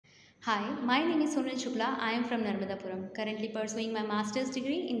Hi, my name is Sonal Shukla. I am from Narmadapuram, currently pursuing my master's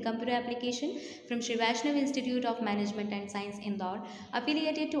degree in computer application from Sri Vaishnav Institute of Management and Science Indore,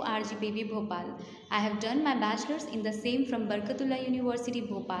 affiliated to RGPV Bhopal. I have done my bachelor's in the same from Barkatullah University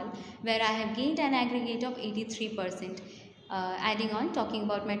Bhopal, where I have gained an aggregate of 83%. Adding on, talking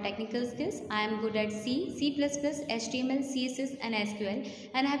about my technical skills, I am good at C++, HTML, CSS and SQL,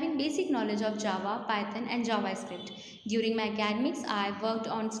 and having basic knowledge of Java, Python and JavaScript. During my academics, I worked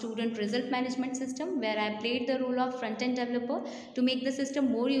on student result management system where I played the role of front-end developer to make the system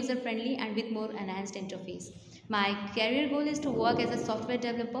more user-friendly and with more enhanced interface. My career goal is to work as a software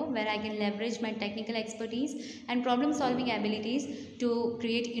developer where I can leverage my technical expertise and problem-solving abilities to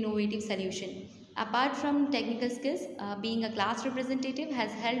create innovative solutions. Apart from technical skills, being a class representative has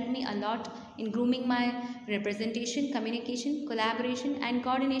helped me a lot in grooming my representation, communication, collaboration, and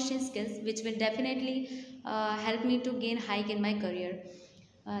coordination skills, which will definitely help me to gain hike in my career.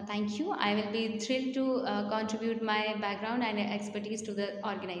 Thank you. I will be thrilled to contribute my background and expertise to the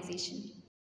organization.